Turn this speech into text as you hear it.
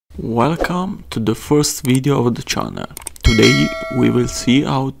Welcome to the first video of the channel. Today we will see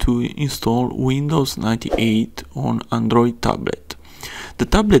how to install Windows 98 on Android tablet. The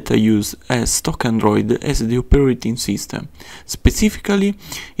tablet I use as stock Android as the operating system. Specifically,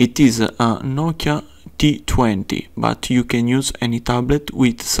 it is a Nokia T20, but you can use any tablet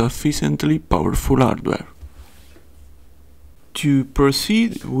with sufficiently powerful hardware. To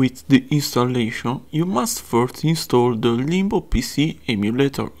proceed with the installation, you must first install the Limbo PC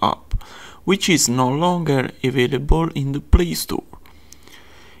emulator app, which is no longer available in the Play Store.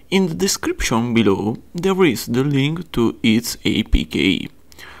 In the description below, there is the link to its APK.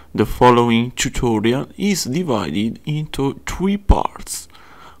 The following tutorial is divided into 3 parts: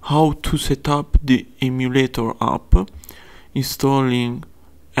 how to set up the emulator app, installing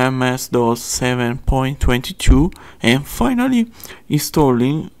MS-DOS 7.22, and finally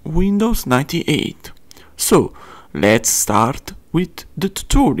installing Windows 98. So let's start with the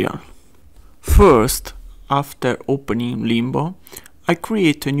tutorial. First, after opening Limbo, I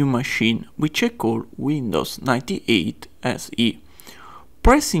create a new machine which I call Windows 98 SE.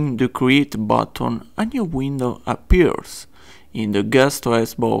 Pressing the Create button, a new window appears. In the Guest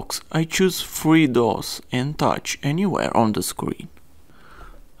OS box, I choose FreeDOS and touch anywhere on the screen.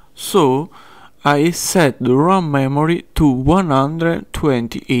 So, I set the RAM memory to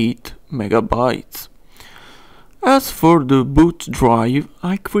 128 MB. As for the boot drive,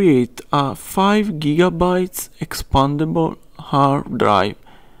 I create a 5 GB expandable hard drive,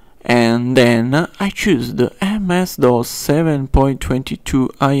 and then I choose the MS-DOS 7.22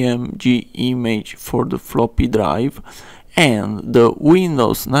 IMG image for the floppy drive and the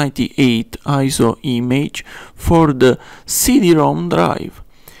Windows 98 ISO image for the CD-ROM drive.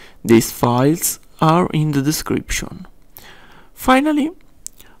 These files are in the description. Finally,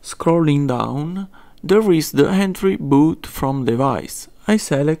 scrolling down, there is the entry boot from device. I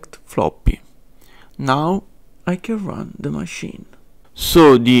select floppy. Now I can run the machine.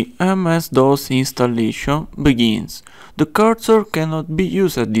 So the MS-DOS installation begins. The cursor cannot be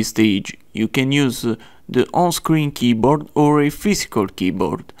used at this stage. You can use the on-screen keyboard or a physical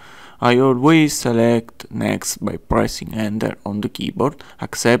keyboard. I always select Next by pressing Enter on the keyboard,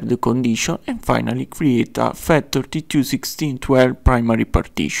 accept the condition, and finally create a FAT321612 primary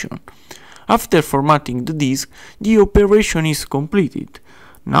partition. After formatting the disk, the operation is completed.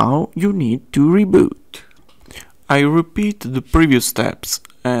 Now you need to reboot. I repeat the previous steps,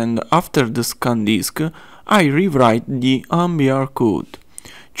 and after the scan disk, I rewrite the MBR code.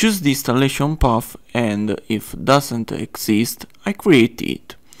 Choose the installation path, and if it doesn't exist, I create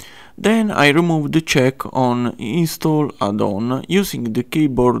it. Then I remove the check on Install add-on using the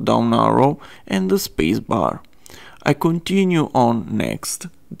keyboard down arrow and the space bar. I continue on Next,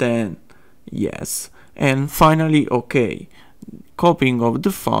 then Yes, and finally OK. Copying of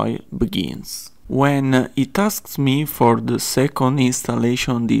the file begins. When it asks me for the second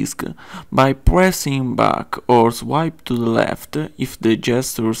installation disk, by pressing back or swipe to the left if the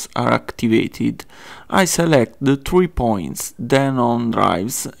gestures are activated, I select the 3 points, then on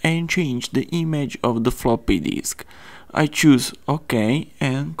drives, and change the image of the floppy disk. I choose OK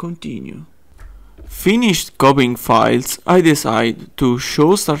and continue. Finished copying files, I decide to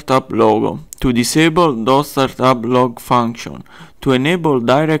show startup logo, to disable DOS startup log function, to enable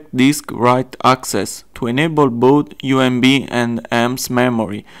direct disk write access, to enable both UMB and EMS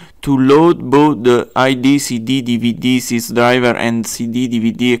memory, to load both the ID CD DVD sys driver and CD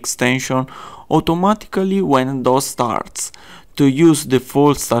DVD extension automatically when DOS starts, to use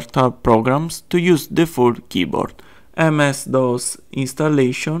default startup programs, to use default keyboard. MS-DOS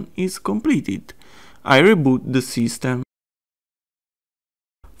installation is completed. I reboot the system.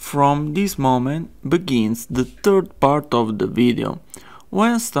 From this moment begins the third part of the video.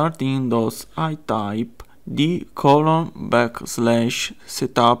 When starting DOS, I type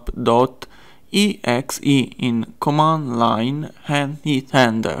d:/setup.exe in command line and hit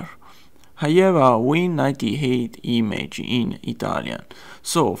enter. I have a Win98 image in Italian,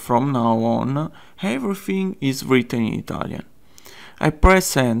 so from now on everything is written in Italian. I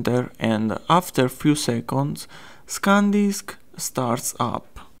press enter, and after few seconds ScanDisk starts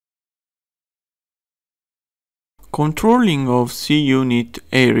up. Controlling of C-unit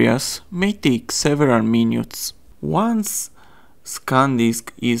areas may take several minutes. Once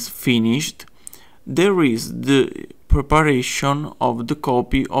ScanDisk is finished, there is the preparation of the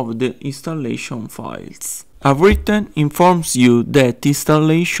copy of the installation files. A written informs you that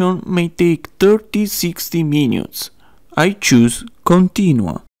installation may take 30-60 minutes. I choose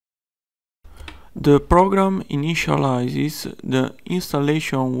Continue. The program initializes the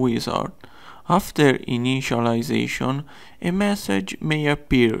installation wizard. After initialization, a message may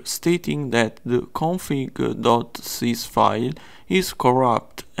appear stating that the config.sys file is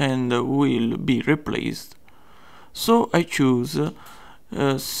corrupt and will be replaced. So I choose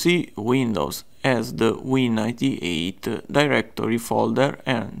C Windows as the Win98 directory folder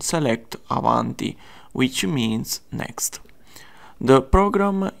and select Avanti, which means next. The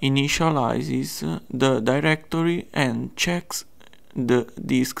program initializes the directory and checks the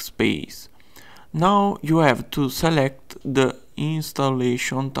disk space. Now you have to select the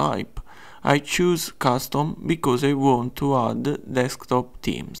installation type. I choose custom because I want to add desktop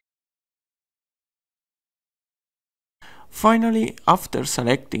themes. Finally, after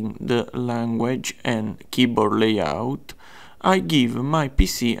selecting the language and keyboard layout, I give my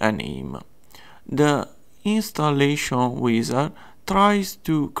PC a name. The installation wizard tries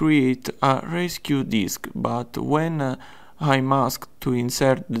to create a rescue disk, but when I'm asked to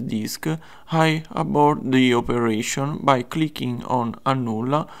insert the disk, I abort the operation by clicking on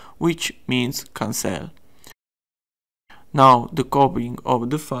Annulla, which means cancel. Now the copying of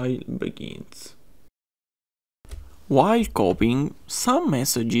the file begins. While copying, some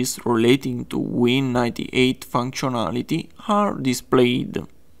messages relating to Win98 functionality are displayed.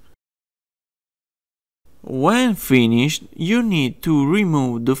 When finished, you need to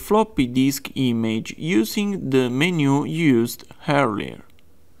remove the floppy disk image using the menu used earlier.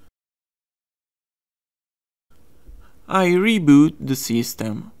 I reboot the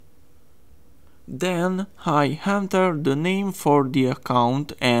system. Then I enter the name for the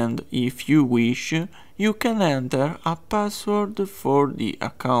account and, if you wish, you can enter a password for the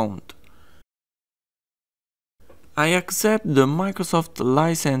account. I accept the Microsoft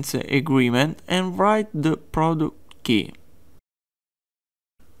license agreement and write the product key.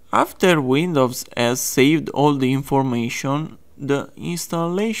 After Windows has saved all the information, the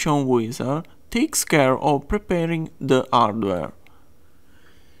installation wizard takes care of preparing the hardware.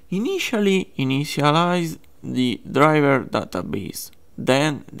 Initially initialize the driver database,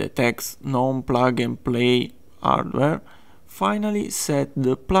 then detects non-plug-and-play hardware, finally set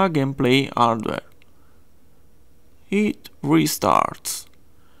the plug-and-play hardware. It restarts.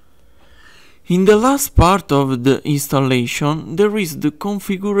 In the last part of the installation, there is the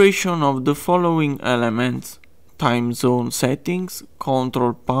configuration of the following elements: time zone settings,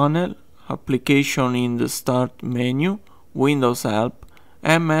 control panel, application in the start menu, Windows help,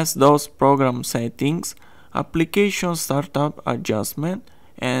 MS-DOS program settings, application startup adjustment,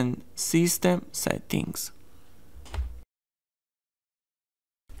 and system settings.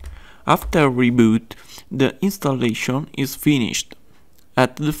 After reboot, the installation is finished.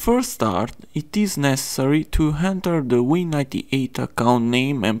 At the first start, it is necessary to enter the Win98 account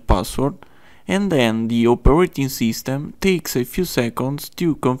name and password, and then the operating system takes a few seconds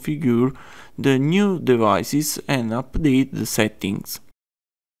to configure the new devices and update the settings.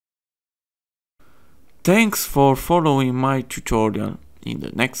 Thanks for following my tutorial. In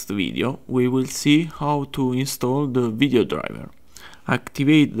the next video, we will see how to install the video driver.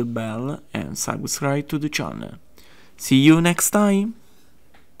 Activate the bell and subscribe to the channel. See you next time!